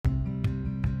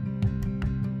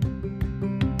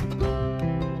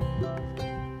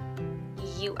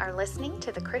You are listening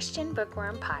to the Christian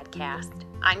Bookworm Podcast.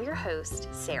 I'm your host,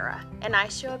 Sarah, and I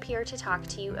show up here to talk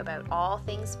to you about all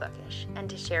things bookish and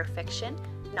to share fiction,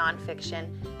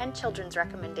 nonfiction, and children's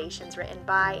recommendations written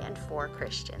by and for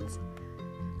Christians.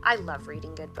 I love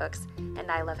reading good books,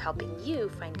 and I love helping you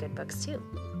find good books too.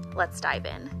 Let's dive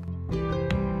in.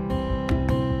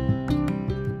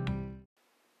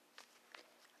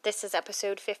 This is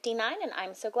episode 59, and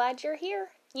I'm so glad you're here.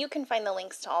 You can find the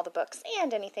links to all the books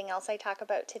and anything else I talk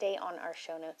about today on our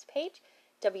show notes page,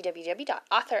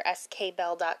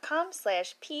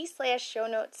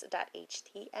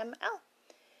 www.authorskbell.com/p/shownotes.html.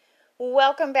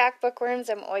 Welcome back, bookworms.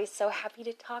 I'm always so happy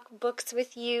to talk books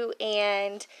with you,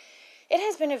 and it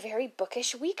has been a very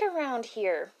bookish week around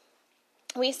here.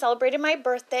 We celebrated my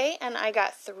birthday, and I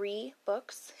got 3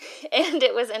 books, and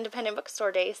it was Independent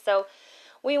Bookstore Day, so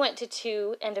we went to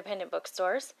 2 independent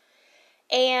bookstores.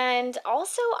 And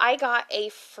also, I got a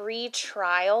free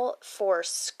trial for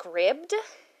Scribd.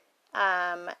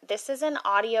 This is an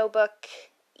audiobook,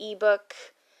 ebook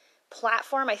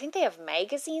platform. I think they have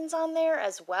magazines on there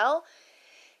as well.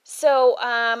 So,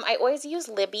 I always use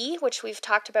Libby, which we've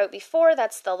talked about before.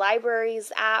 That's the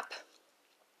library's app.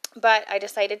 But I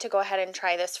decided to go ahead and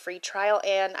try this free trial,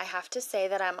 and I have to say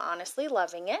that I'm honestly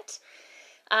loving it.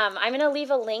 I'm going to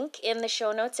leave a link in the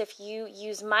show notes. If you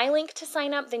use my link to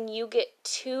sign up, then you get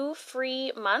 2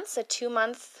 free months, a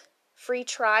 2-month free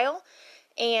trial,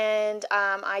 and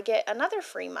I get another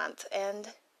free month,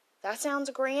 and that sounds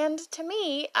grand to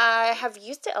me. I have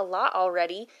used it a lot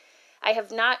already. I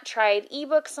have not tried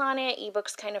ebooks on it.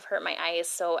 Ebooks kind of hurt my eyes,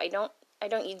 so I don't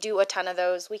do a ton of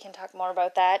those. We can talk more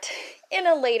about that in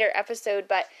a later episode,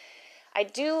 but I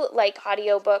do like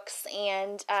audiobooks,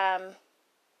 and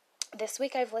this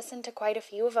week I've listened to quite a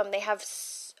few of them. They have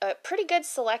a pretty good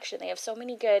selection. They have so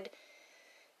many good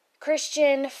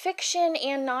Christian fiction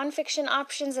and nonfiction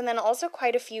options, and then also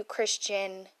quite a few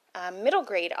Christian middle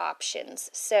grade options.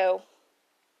 So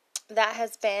that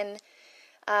has been,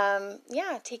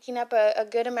 taking up a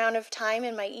good amount of time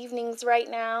in my evenings right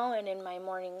now and in my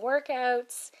morning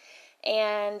workouts.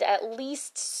 And at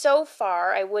least so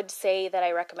far, I would say that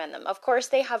I recommend them. Of course,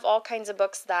 they have all kinds of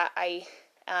books that I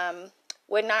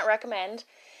would not recommend.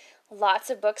 Lots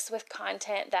of books with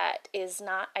content that is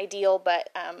not ideal, but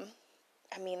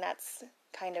that's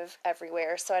kind of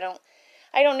everywhere. So I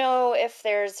don't know if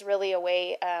there's really a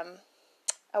way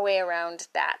around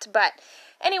that. But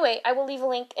anyway, I will leave a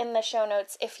link in the show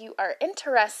notes if you are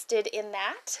interested in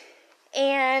that.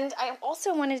 And I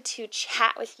also wanted to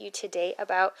chat with you today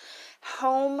about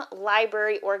home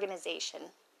library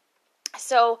organization.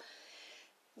 So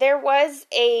there was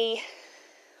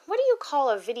what do you call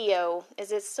a video?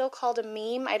 Is it still called a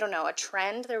meme? I don't know, a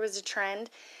trend. There was a trend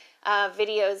of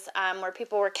videos where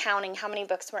people were counting how many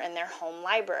books were in their home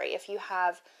library. If you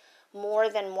have more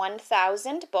than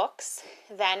 1,000 books,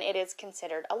 then it is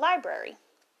considered a library.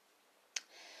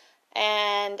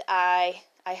 And I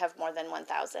have more than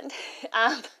 1,000.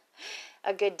 A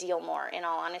good deal more, in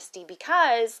all honesty,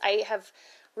 because I have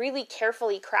really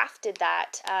carefully crafted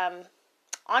that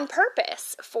on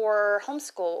purpose for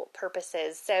homeschool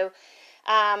purposes. So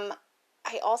I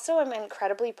also am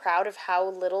incredibly proud of how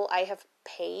little I have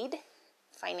paid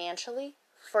financially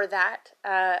for that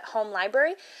home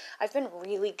library. I've been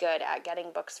really good at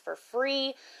getting books for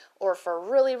free or for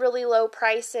really, really low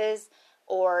prices,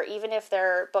 or even if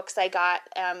they're books I got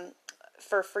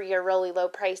for free or really low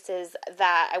prices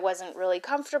that I wasn't really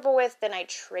comfortable with, then I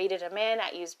traded them in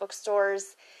at used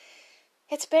bookstores.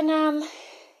 It's been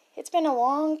a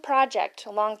long project,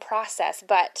 a long process,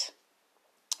 but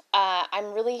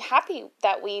I'm really happy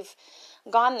that we've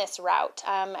gone this route.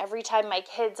 Every time my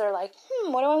kids are like,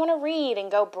 what do I want to read,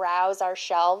 and go browse our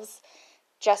shelves,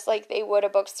 just like they would a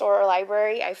bookstore or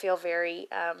library, I feel very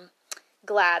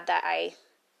glad that I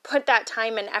put that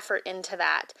time and effort into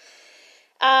that.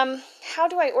 How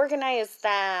do I organize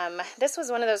them? This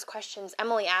was one of those questions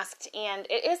Emily asked, and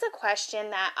it is a question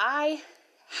that I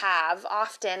have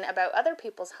often about other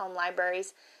people's home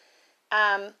libraries.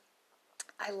 I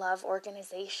love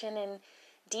organization and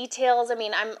details.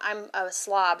 I'm a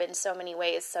slob in so many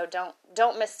ways, so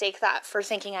don't mistake that for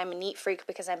thinking I'm a neat freak,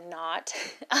 because I'm not.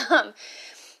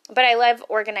 But I love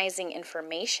organizing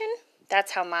information.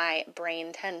 That's how my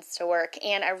brain tends to work,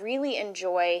 and I really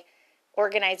enjoy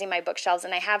organizing my bookshelves,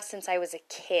 and I have since I was a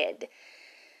kid.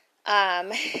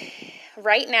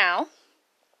 Right now,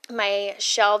 my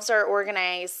shelves are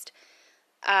organized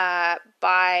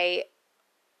by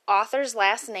author's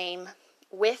last name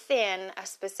within a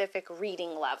specific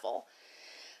reading level.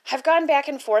 I've gone back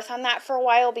and forth on that for a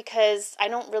while because I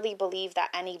don't really believe that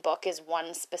any book is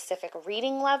one specific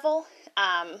reading level.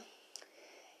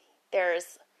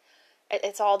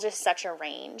 It's all just such a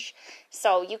range.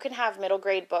 So you can have middle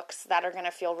grade books that are going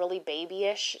to feel really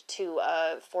babyish to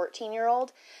a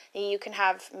 14-year-old. You can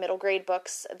have middle grade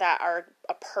books that are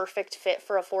a perfect fit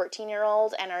for a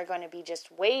 14-year-old and are going to be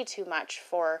just way too much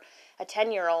for a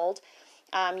 10-year-old.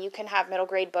 You can have middle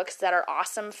grade books that are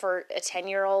awesome for a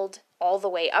 10-year-old all the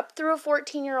way up through a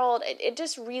 14-year-old. It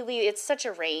just really, it's such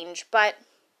a range. But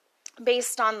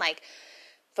based on like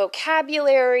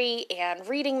vocabulary and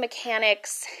reading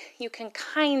mechanics, you can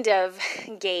kind of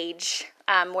gauge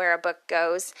where a book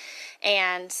goes.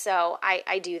 And so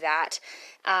I do that.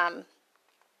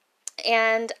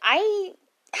 And I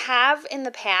have in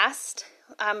the past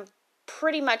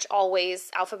pretty much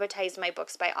always alphabetized my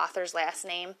books by author's last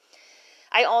name.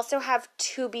 I also have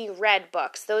to be read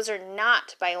books. Those are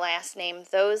not by last name.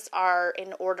 Those are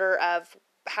in order of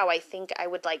how I think I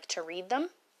would like to read them.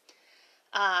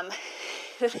 I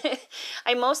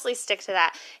mostly stick to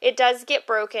that. It does get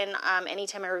broken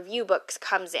anytime a review book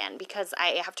comes in because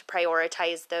I have to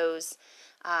prioritize those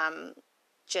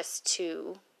just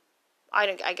to,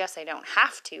 I guess I don't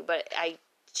have to, but I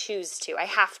choose to. I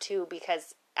have to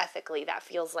because ethically that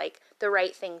feels like the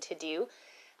right thing to do.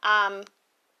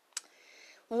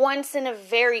 Once in a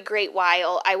very great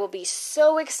while, I will be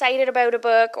so excited about a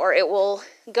book, or it will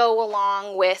go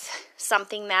along with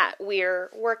something that we're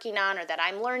working on or that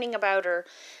I'm learning about or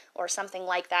something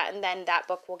like that, and then that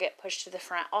book will get pushed to the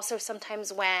front. Also,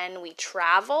 sometimes when we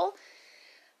travel,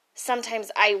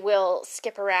 sometimes I will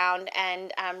skip around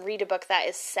and read a book that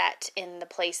is set in the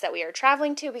place that we are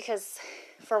traveling to because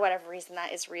for whatever reason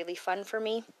that is really fun for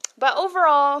me. But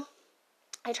overall,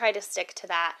 I try to stick to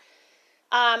that.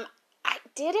 I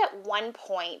did at one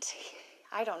point,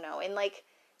 I don't know, in like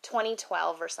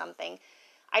 2012 or something,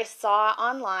 I saw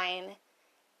online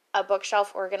a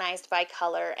bookshelf organized by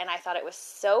color, and I thought it was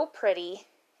so pretty,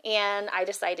 and I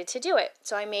decided to do it.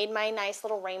 So I made my nice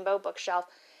little rainbow bookshelf,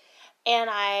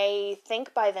 and I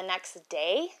think by the next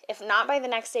day, if not by the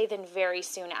next day, then very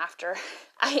soon after,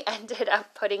 I ended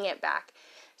up putting it back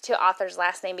to author's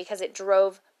last name because it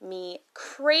drove me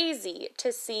crazy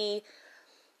to see.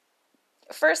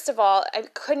 First of all,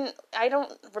 I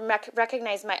don't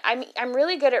recognize I'm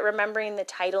really good at remembering the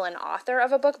title and author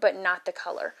of a book, but not the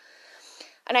color.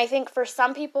 And I think for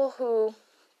some people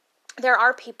there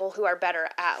are people who are better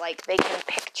at, like, they can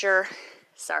picture,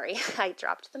 sorry, I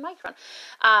dropped the microphone.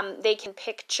 They can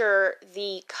picture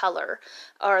the color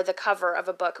or the cover of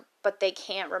a book, but they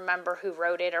can't remember who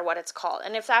wrote it or what it's called.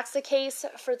 And if that's the case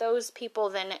for those people,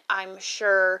 then I'm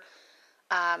sure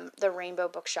the rainbow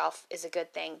bookshelf is a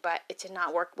good thing, but it did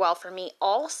not work well for me.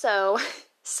 Also,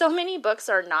 so many books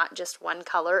are not just one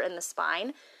color in the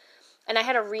spine, and I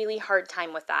had a really hard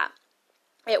time with that.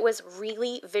 It was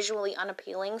really visually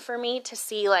unappealing for me to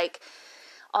see like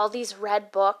all these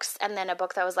red books and then a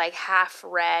book that was like half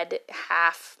red,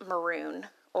 half maroon,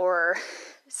 or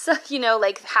so,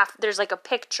 like there's like a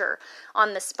picture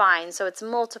on the spine, so it's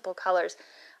multiple colors.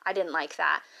 I didn't like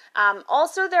that.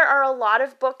 Also, there are a lot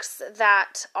of books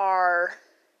that are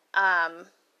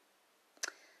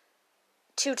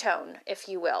two-tone, if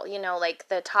you will. Like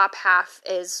the top half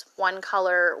is one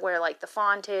color where like the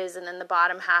font is, and then the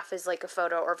bottom half is like a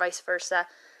photo, or vice versa.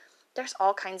 There's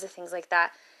all kinds of things like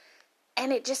that.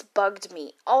 And it just bugged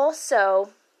me.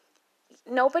 Also,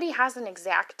 nobody has an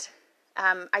exact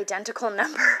identical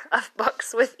number of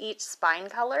books with each spine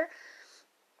color.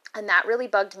 And that really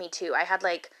bugged me too. I had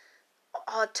like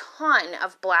a ton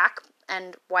of black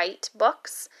and white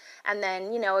books, and then,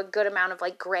 a good amount of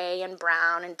like gray and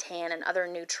brown and tan and other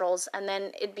neutrals. And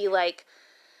then it'd be like,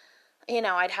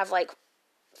 I'd have like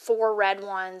 4 red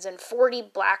ones and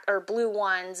 40 black or blue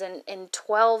ones and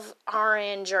 12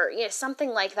 orange or something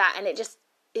like that. And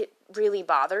it really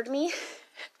bothered me.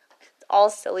 All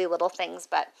silly little things.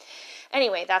 But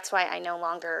anyway, that's why I no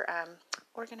longer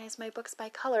organize my books by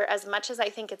color, as much as I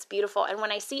think it's beautiful. And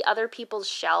when I see other people's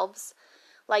shelves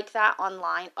like that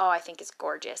online, I think it's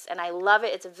gorgeous. And I love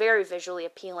it. It's very visually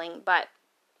appealing, but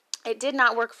it did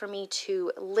not work for me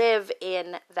to live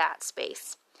in that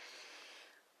space.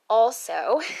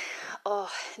 Also,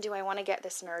 do I want to get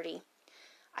this nerdy?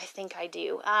 I think I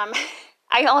do.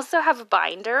 I also have a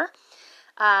binder,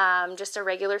 just a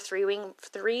regular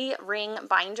 3-ring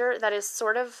binder that is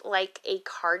sort of like a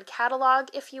card catalog,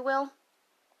 if you will.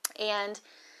 And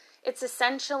it's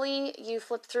essentially, you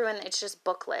flip through and it's just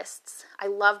book lists. I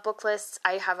love book lists.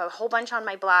 I have a whole bunch on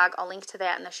my blog. I'll link to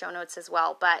that in the show notes as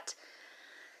well. But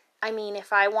I mean,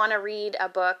 if I want to read a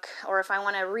book, or if I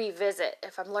want to revisit,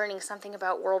 if I'm learning something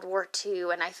about World War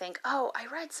II and I think, I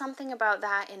read something about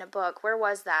that in a book, where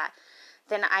was that?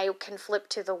 then I can flip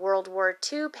to the World War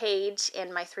II page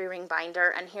in my 3-ring binder,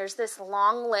 and here's this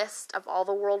long list of all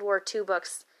the World War II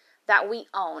books that we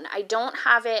own. I don't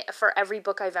have it for every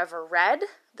book I've ever read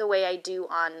the way I do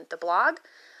on the blog,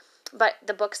 but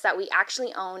the books that we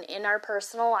actually own in our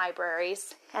personal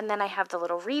libraries. And then I have the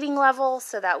little reading level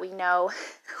so that we know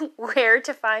where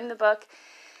to find the book.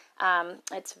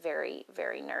 It's very,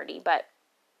 very nerdy, but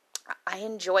I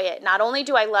enjoy it. Not only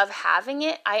do I love having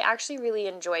it, I actually really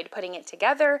enjoyed putting it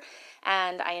together,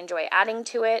 and I enjoy adding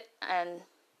to it, and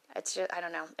it's just, I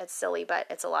don't know, it's silly, but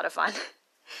it's a lot of fun.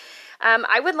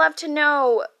 I would love to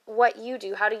know what you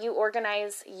do. How do you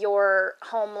organize your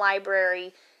home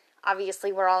library?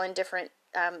 Obviously, we're all in different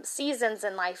seasons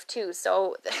in life too.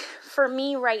 So for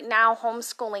me right now,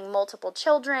 homeschooling multiple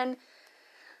children,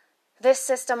 this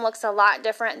system looks a lot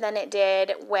different than it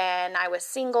did when I was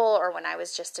single, or when I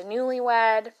was just a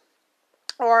newlywed,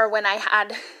 or when I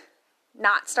had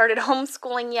not started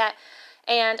homeschooling yet.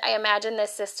 And I imagine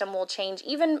this system will change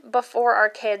even before our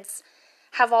kids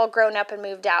have all grown up and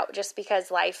moved out, just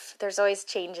because there's always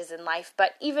changes in life.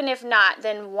 But even if not,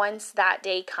 then once that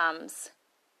day comes,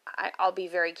 I'll be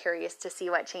very curious to see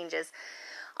what changes.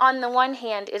 On the one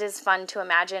hand, it is fun to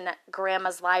imagine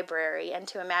grandma's library, and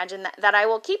to imagine that I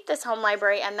will keep this home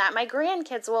library, and that my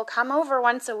grandkids will come over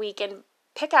once a week and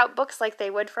pick out books like they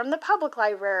would from the public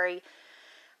library.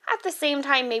 At the same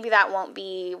time, maybe that won't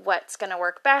be what's going to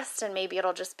work best, and maybe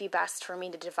it'll just be best for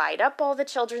me to divide up all the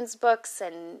children's books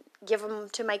and give them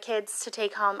to my kids to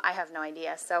take home. I have no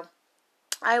idea. So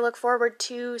I look forward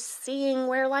to seeing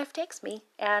where life takes me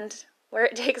and where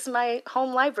it takes my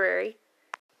home library.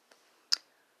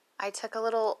 I took a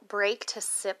little break to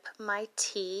sip my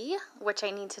tea, which I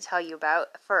need to tell you about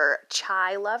for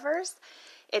chai lovers.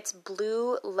 It's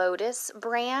Blue Lotus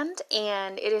brand,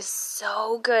 and it is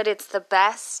so good. It's the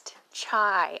best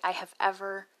chai I have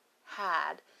ever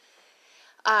had.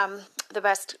 The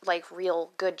best,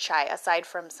 real good chai, aside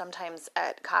from sometimes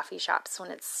at coffee shops when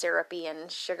it's syrupy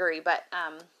and sugary. But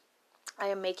I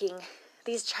am making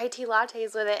these chai tea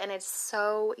lattes with it, and it's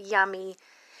so yummy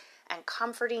and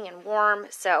comforting and warm.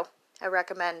 So I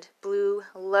recommend Blue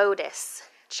Lotus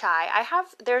chai.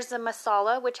 There's the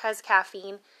masala, which has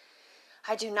caffeine.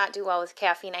 I do not do well with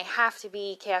caffeine. I have to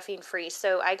be caffeine free.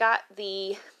 So I got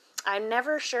I'm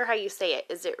never sure how you say it.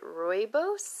 Is it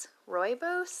Rooibos?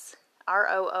 Rooibos?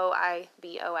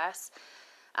 Rooibos.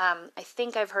 I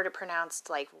think I've heard it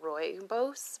pronounced like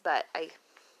Rooibos, but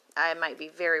I might be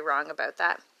very wrong about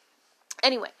that.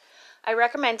 Anyway, I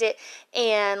recommend it,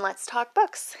 and let's talk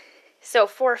books. So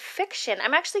for fiction,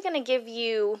 I'm actually going to give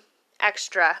you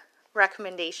extra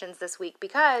recommendations this week,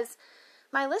 because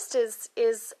my list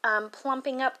is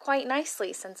plumping up quite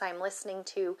nicely since I'm listening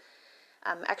to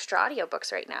extra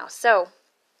audiobooks right now. So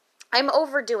I'm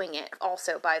overdoing it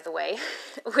also, by the way,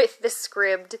 with the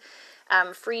Scribd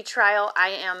free trial. I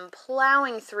am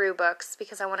plowing through books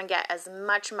because I want to get as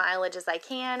much mileage as I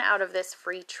can out of this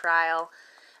free trial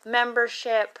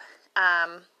membership.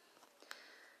 I'm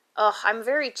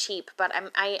very cheap, but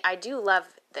I do love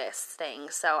this thing,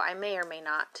 so I may or may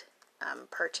not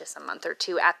purchase a month or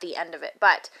two at the end of it.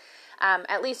 But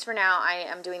at least for now, I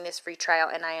am doing this free trial,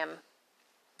 and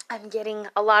I'm getting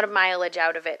a lot of mileage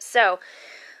out of it. So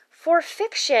for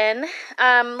fiction,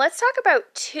 let's talk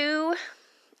about two.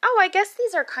 Oh, I guess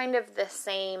these are kind of the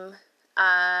same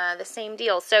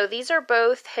deal. So these are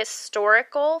both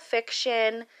historical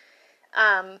fiction,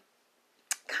 kind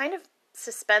of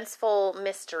suspenseful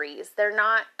mysteries. They're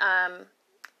not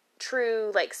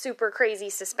true, super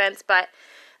crazy suspense, but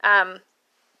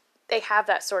they have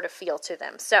that sort of feel to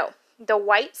them. So, The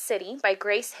White City by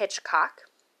Grace Hitchcock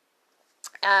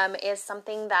is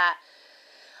something that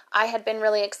I had been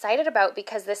really excited about,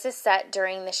 because this is set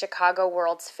during the Chicago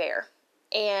World's Fair.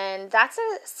 And that's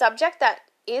a subject that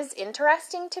is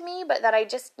interesting to me, but that I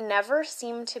just never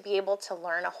seem to be able to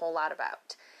learn a whole lot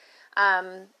about.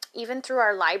 Even through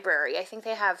our library, I think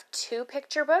they have 2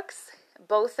 picture books,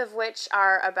 both of which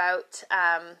are about,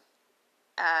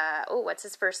 what's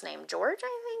his first name? George,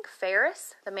 I think?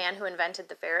 Ferris, the man who invented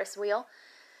the Ferris wheel.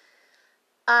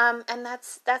 And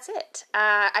that's it.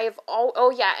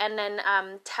 And then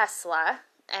Tesla,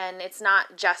 and it's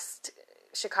not just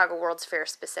Chicago World's Fair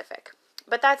specific.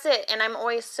 But that's it, and I'm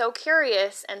always so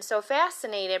curious and so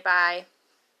fascinated by,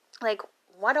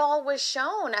 what all was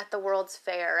shown at the World's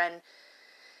Fair,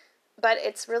 but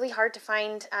it's really hard to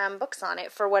find books on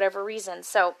it for whatever reason.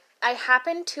 So I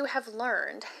happen to have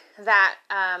learned that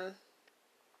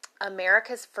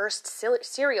America's first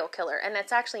serial killer, and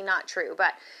it's actually not true,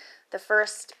 but the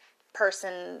first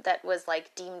person that was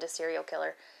deemed a serial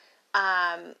killer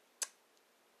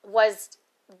was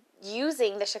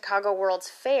using the Chicago World's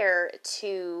Fair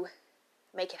to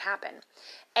make it happen.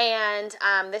 And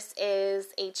this is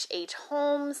H.H.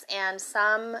 Holmes, and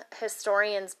some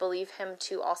historians believe him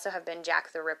to also have been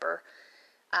Jack the Ripper,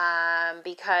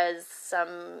 because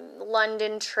some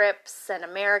London trips and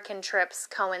American trips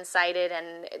coincided,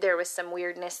 and there was some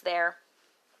weirdness there.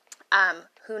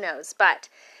 Who knows? But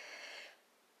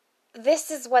this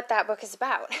is what that book is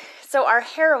about. So our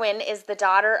heroine is the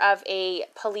daughter of a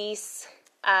police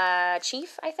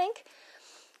chief, I think.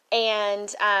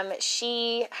 And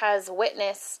she has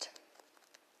witnessed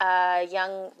a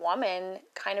young woman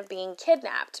kind of being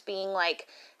kidnapped, being like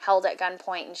held at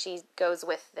gunpoint, and she goes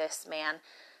with this man.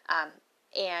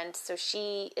 And so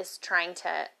she is trying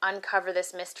to uncover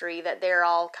this mystery that they're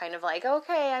all kind of like,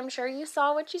 okay, I'm sure you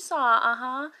saw what you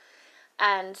saw,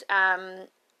 And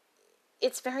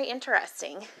it's very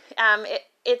interesting.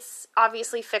 It's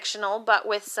obviously fictional, but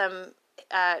with some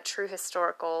true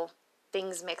historical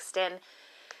things mixed in.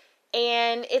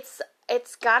 And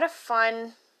it's got a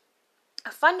fun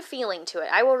feeling to it.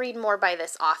 I will read more by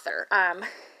this author.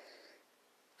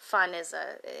 Fun is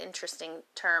an interesting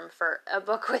term for a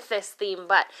book with this theme,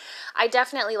 but I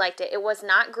definitely liked it. It was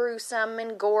not gruesome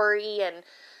and gory, and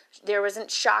there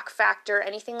wasn't shock factor,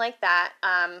 anything like that.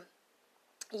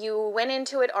 You went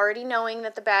into it already knowing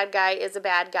that the bad guy is a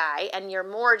bad guy, and you're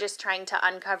more just trying to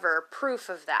uncover proof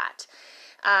of that.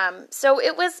 So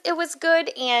it was good,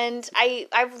 and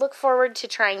I look forward to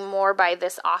trying more by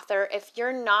this author. If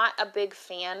you're not a big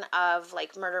fan of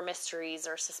like murder mysteries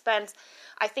or suspense,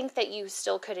 I think that you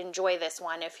still could enjoy this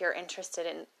one if you're interested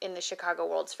in the Chicago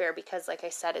World's Fair, because like I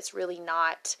said, it's really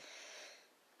not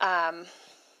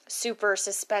super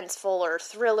suspenseful or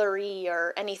thrillery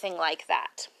or anything like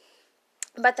that.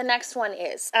 But the next one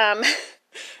is,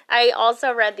 I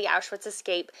also read The Auschwitz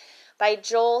Escape by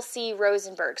Joel C.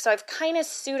 Rosenberg. So I've kind of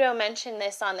pseudo-mentioned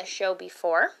this on the show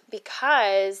before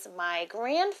because my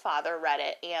grandfather read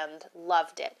it and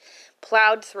loved it,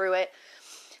 plowed through it,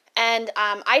 and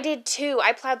I did too.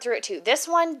 I plowed through it too. This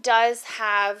one does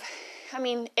have,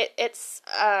 it's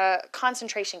a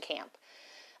concentration camp.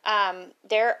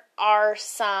 There are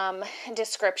some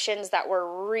descriptions that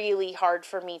were really hard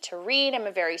for me to read. I'm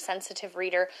a very sensitive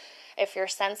reader. If you're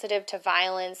sensitive to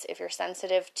violence, if you're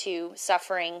sensitive to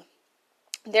suffering,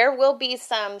 there will be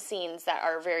some scenes that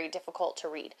are very difficult to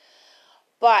read.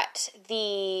 But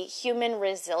the human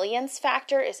resilience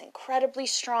factor is incredibly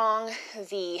strong.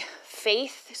 The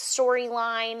faith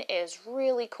storyline is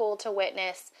really cool to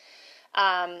witness.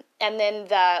 And then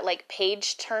the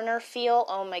page turner feel,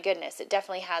 oh my goodness, it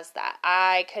definitely has that.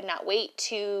 I could not wait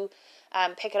to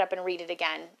pick it up and read it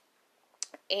again.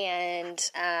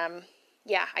 And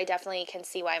I definitely can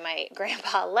see why my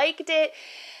grandpa liked it.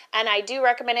 And I do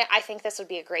recommend it. I think this would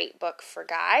be a great book for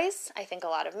guys. I think a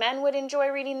lot of men would enjoy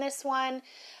reading this one.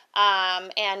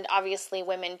 And obviously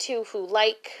women too who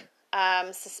like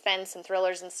suspense and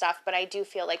thrillers and stuff. But I do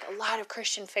feel like a lot of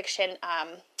Christian fiction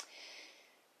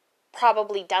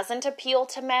probably doesn't appeal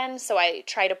to men. So I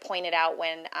try to point it out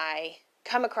when I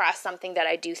come across something that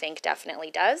I do think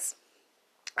definitely does.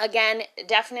 Again,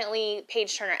 definitely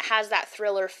page turner. It has that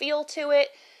thriller feel to it.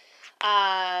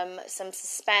 Some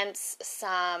suspense,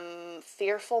 some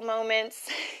fearful moments.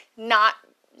 Not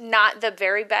the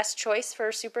very best choice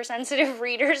for super sensitive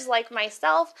readers like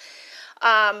myself.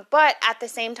 But at the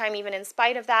same time, even in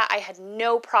spite of that, I had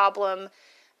no problem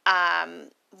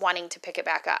wanting to pick it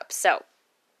back up. So,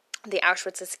 The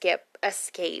Auschwitz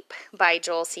Escape by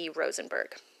Joel C.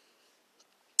 Rosenberg.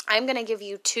 I'm going to give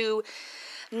you 2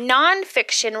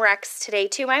 nonfiction recs today,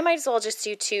 too. I might as well just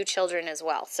do 2 children as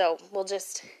well. So we'll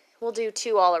do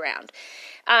 2 all around.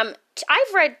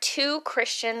 I've read 2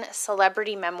 Christian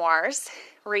celebrity memoirs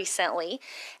recently,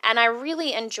 and I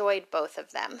really enjoyed both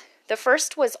of them. The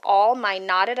first was All My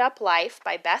Knotted Up Life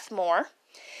by Beth Moore.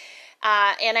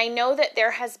 And I know that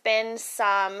there has been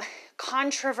some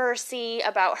controversy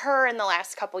about her in the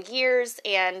last couple years,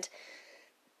 and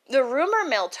the rumor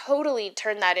mill totally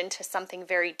turned that into something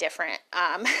very different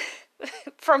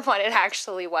from what it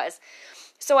actually was.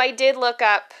 So I did look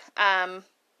up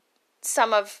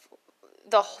some of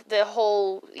the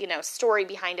whole, story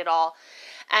behind it all.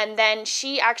 And then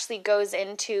she actually goes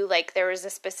into, there was a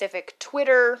specific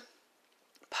Twitter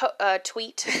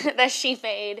tweet that she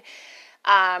made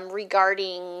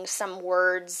regarding some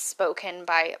words spoken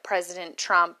by President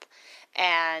Trump,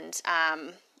 and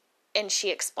she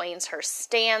explains her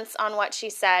stance on what she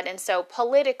said. And so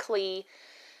politically,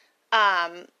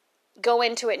 go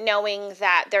into it knowing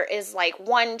that there is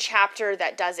one chapter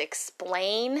that does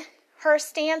explain her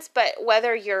stance, but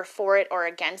whether you're for it or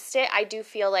against it, I do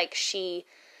feel like she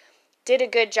did a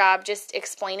good job just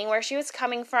explaining where she was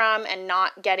coming from and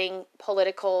not getting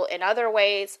political in other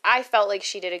ways. I felt like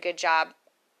she did a good job.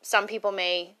 Some people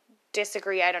may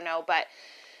disagree, I don't know, but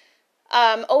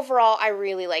overall, I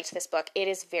really liked this book. It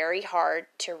is very hard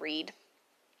to read.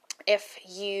 If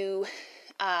you,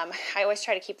 I always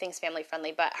try to keep things family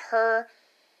friendly, but her,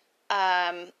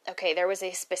 there was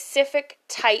a specific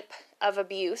type of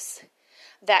abuse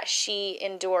that she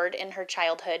endured in her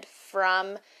childhood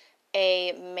from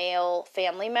a male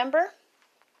family member.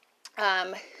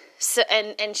 And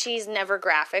she's never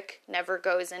graphic, never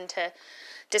goes into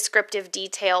descriptive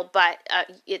detail, but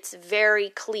it's very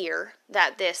clear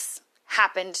that this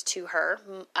happened to her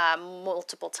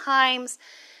multiple times.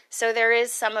 So there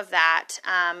is some of that,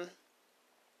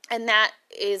 and that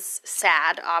is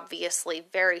sad, obviously,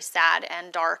 very sad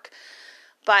and dark.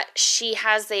 But she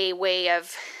has a way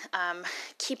of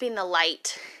keeping the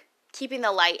light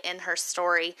in her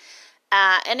story.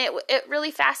 And it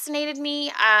really fascinated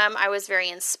me. I was very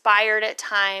inspired at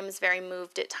times, very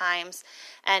moved at times.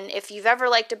 And if you've ever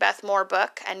liked a Beth Moore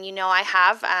book, and you know I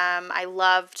have, I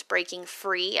loved Breaking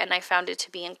Free, and I found it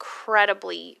to be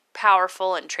incredibly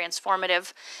powerful and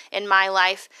transformative in my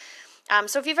life.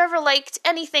 So if you've ever liked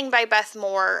anything by Beth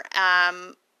Moore,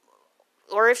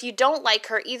 or if you don't like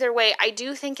her, either way, I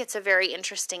do think it's a very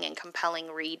interesting and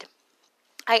compelling read.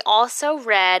 I also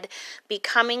read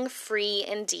Becoming Free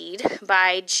Indeed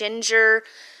by Ginger,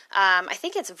 I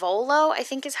think it's Volo, I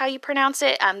think is how you pronounce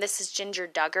it. This is Ginger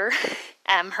Duggar.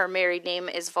 Her married name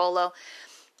is Volo.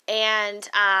 And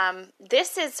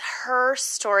this is her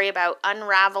story about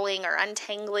unraveling or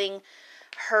untangling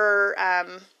her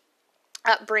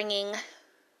upbringing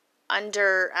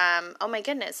under, oh my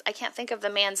goodness, I can't think of the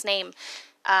man's name.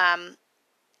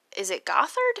 Is it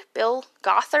Gothard? Bill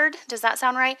Gothard? Does that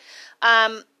sound right?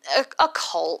 A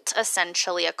cult,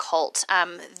 essentially a cult.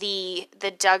 The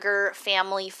Duggar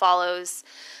family follows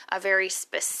a very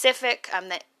specific,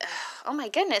 oh my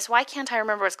goodness, why can't I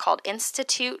remember what it's called?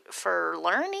 Institute for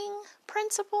Learning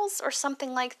Principles or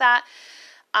something like that.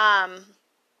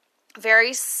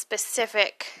 Very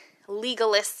specific,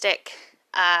 legalistic,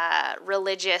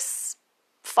 religious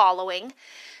following.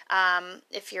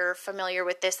 If you're familiar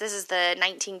with this is the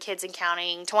 19 kids and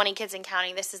counting, 20 kids and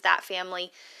counting. This is that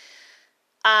family.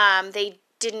 They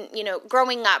didn't,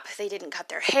 growing up, they didn't cut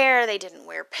their hair. They didn't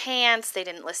wear pants. They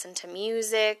didn't listen to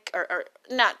music or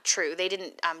not true. They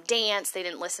didn't dance. They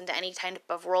didn't listen to any type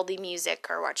of worldly music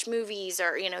or watch movies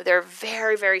or, they're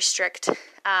very, very strict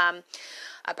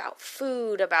about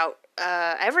food, about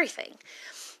everything.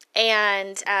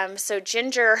 And so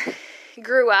Ginger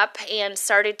grew up and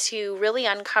started to really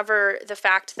uncover the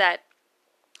fact that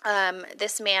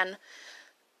this man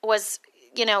was,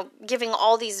 giving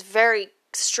all these very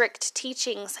strict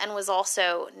teachings and was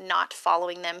also not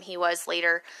following them. He was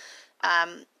later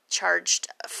charged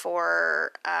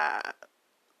for a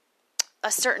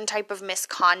certain type of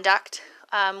misconduct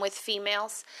with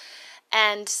females.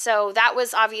 And so that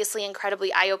was obviously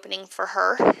incredibly eye-opening for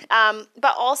her.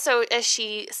 But also, as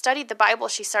she studied the Bible,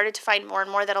 she started to find more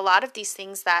and more that a lot of these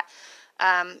things that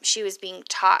she was being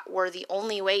taught were the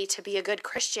only way to be a good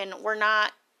Christian were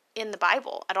not in the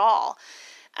Bible at all.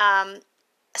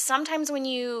 Sometimes when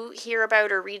you hear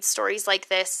about or read stories like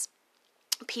this,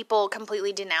 people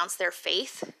completely denounce their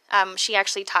faith. She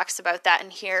actually talks about that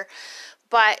in here.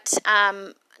 But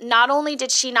not only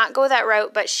did she not go that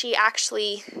route, but she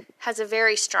actually has a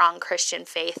very strong Christian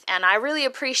faith. And I really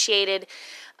appreciated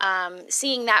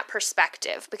seeing that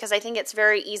perspective, because I think it's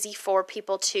very easy for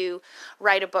people to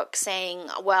write a book saying,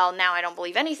 well, now I don't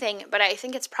believe anything. But I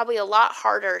think it's probably a lot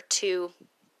harder to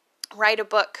write a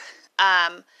book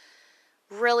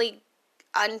really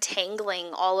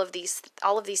untangling all of these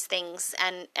things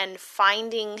and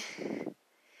finding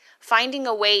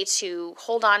a way to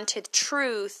hold on to the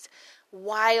truth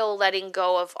while letting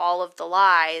go of all of the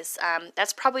lies.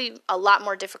 That's probably a lot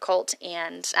more difficult,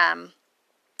 and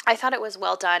I thought it was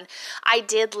well done. I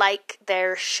did like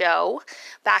their show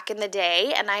back in the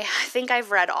day, and I think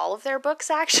I've read all of their books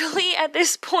actually at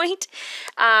this point.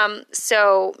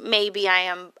 So maybe I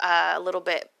am a little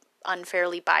bit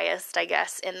unfairly biased, I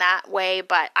guess, in that way,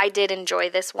 but I did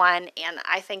enjoy this one, and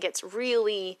I think it's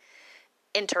really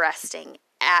interesting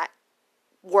at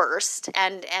worst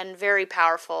and very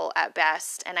powerful at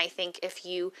best. And I think if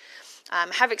you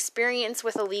have experience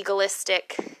with a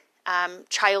legalistic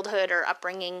childhood or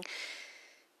upbringing,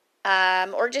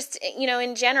 or just,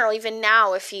 in general, even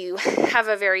now, if you have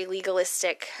a very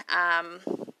legalistic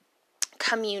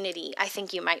community, I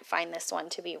think you might find this one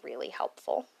to be really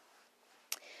helpful.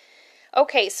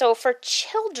 Okay, so for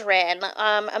children,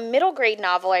 a middle grade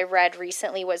novel I read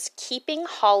recently was Keeping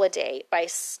Holiday by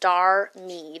Star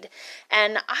Mead,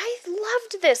 and I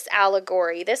loved this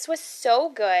allegory. This was so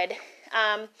good.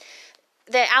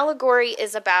 The allegory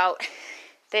is about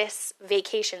this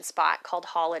vacation spot called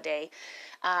Holiday,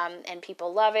 and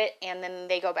people love it, and then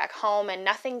they go back home, and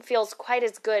nothing feels quite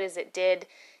as good as it did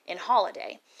in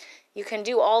Holiday. You can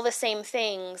do all the same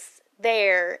things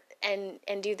there and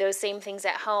do those same things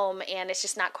at home, and it's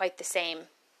just not quite the same.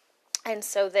 And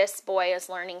so this boy is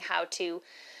learning how to,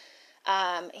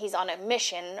 he's on a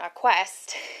mission, a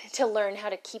quest, to learn how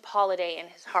to keep Holiday in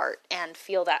his heart and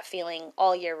feel that feeling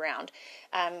all year round.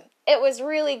 It was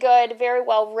really good, very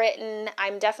well written.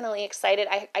 I'm definitely excited.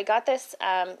 I got this,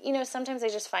 sometimes I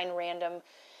just find random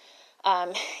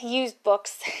used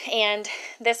books, and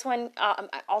this one,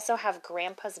 I also have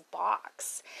Grandpa's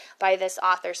Box by this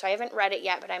author, so I haven't read it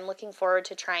yet, but I'm looking forward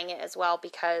to trying it as well,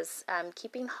 because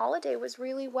Keeping Holiday was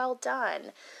really well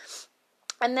done.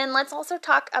 And then let's also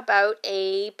talk about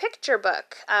a picture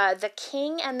book, The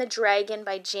King and the Dragon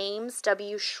by James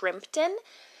W. Shrimpton.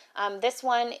 This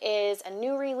one is a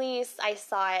new release. I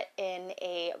saw it in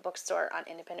a bookstore on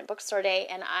Independent Bookstore Day,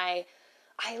 and I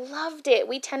loved it.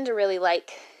 We tend to really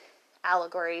like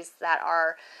allegories that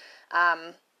are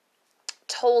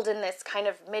told in this kind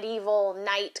of medieval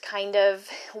knight kind of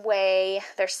way.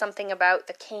 There's something about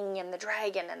the king and the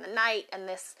dragon and the knight, and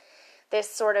this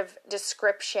sort of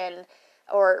description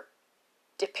or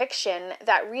depiction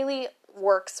that really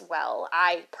works well,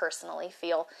 I personally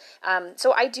feel.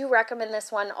 So I do recommend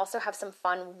this one. Also have some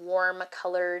fun, warm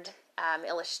colored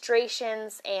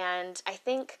illustrations, and I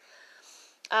think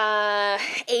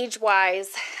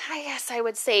age-wise, I guess I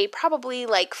would say probably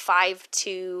like 5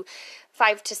 to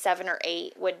 7 or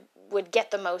 8 would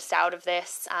get the most out of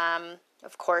this.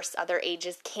 Of course, other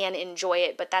ages can enjoy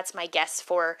it, but that's my guess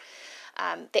for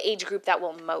the age group that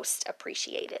will most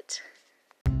appreciate it.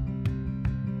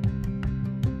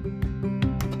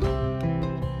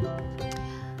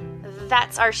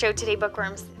 That's our show today,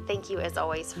 bookworms. Thank you as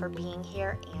always for being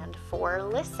here and for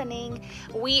listening.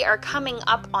 We are coming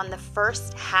up on the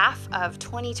first half of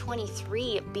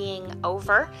 2023 being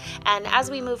over, and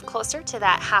as we move closer to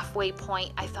that halfway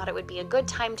point, I thought it would be a good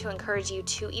time to encourage you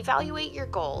to evaluate your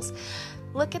goals.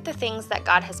 Look at the things that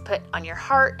God has put on your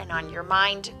heart and on your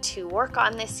mind to work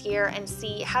on this year and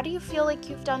see, how do you feel like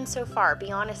you've done so far?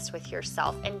 Be honest with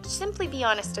yourself, and simply be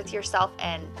honest with yourself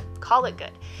and call it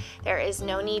good. There is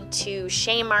no need to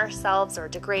shame ourselves or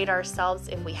degrade ourselves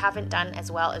if we haven't done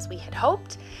as well as we had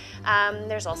hoped.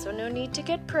 There's also no need to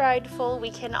get prideful.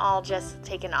 We can all just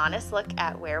take an honest look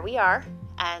at where we are,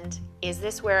 and is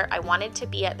this where I wanted to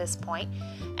be at this point?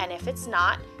 And if it's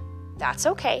not, that's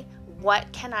okay. What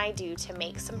can I do to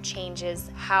make some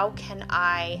changes? How can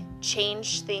I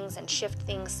change things and shift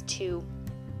things to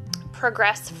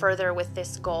progress further with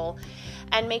this goal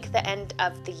and make the end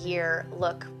of the year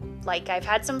look like I've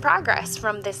had some progress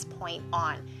from this point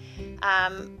on?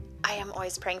 I am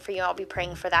always praying for you. I'll be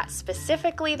praying for that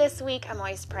specifically this week. I'm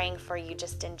always praying for you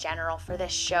just in general for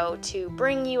this show to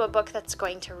bring you a book that's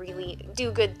going to really do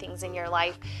good things in your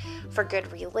life, for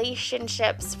good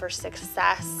relationships, for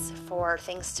success, for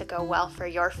things to go well for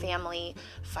your family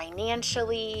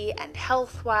financially and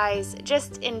health-wise.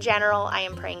 Just in general, I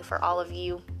am praying for all of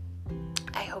you.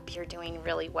 I hope you're doing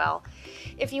really well.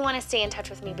 If you want to stay in touch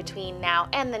with me between now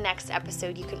and the next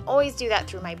episode, you can always do that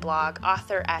through my blog,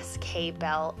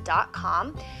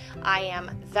 authorskbell.com. I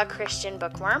am The Christian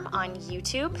Bookworm on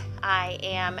YouTube. I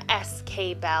am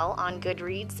SK Bell on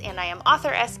Goodreads, and I am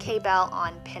author SK Bell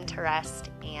on Pinterest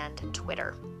and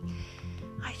Twitter.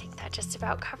 I think that just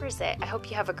about covers it. I hope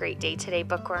you have a great day today,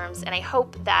 bookworms, and I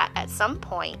hope that at some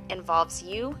point involves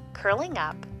you curling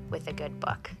up with a good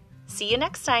book. See you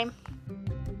next time.